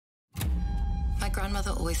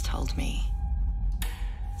grandmother always told me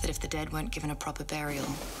that if the dead weren't given a proper burial,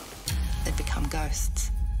 they'd become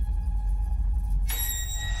ghosts.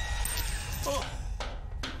 Oh.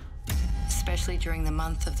 Especially during the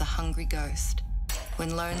month of the Hungry Ghost,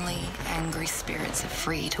 when lonely, angry spirits are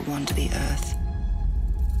free to wander the earth.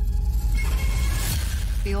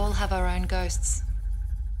 We all have our own ghosts.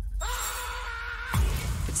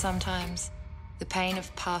 But sometimes, the pain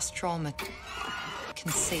of past trauma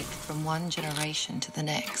can seep from one generation to the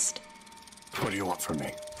next. What do you want from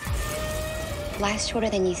me? Life's shorter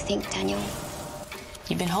than you think, Daniel.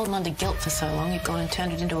 You've been holding on to guilt for so long, you've gone and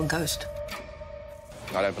turned it into a ghost.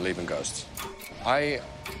 I don't believe in ghosts. I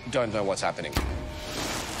don't know what's happening.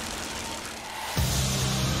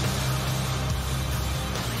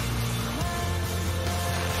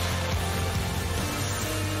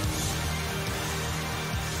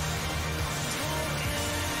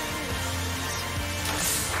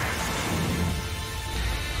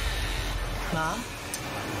 Ma?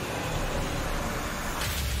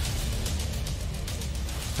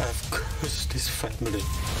 I've cursed this family.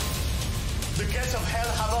 The gates of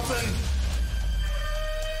hell have opened!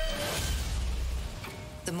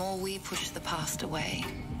 The more we push the past away,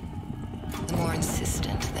 the more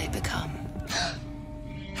insistent they become.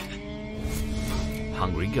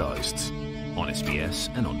 Hungry Ghosts on SBS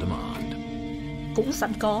and on demand. Cũng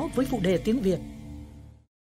sẵn có với phụ đề tiếng Việt.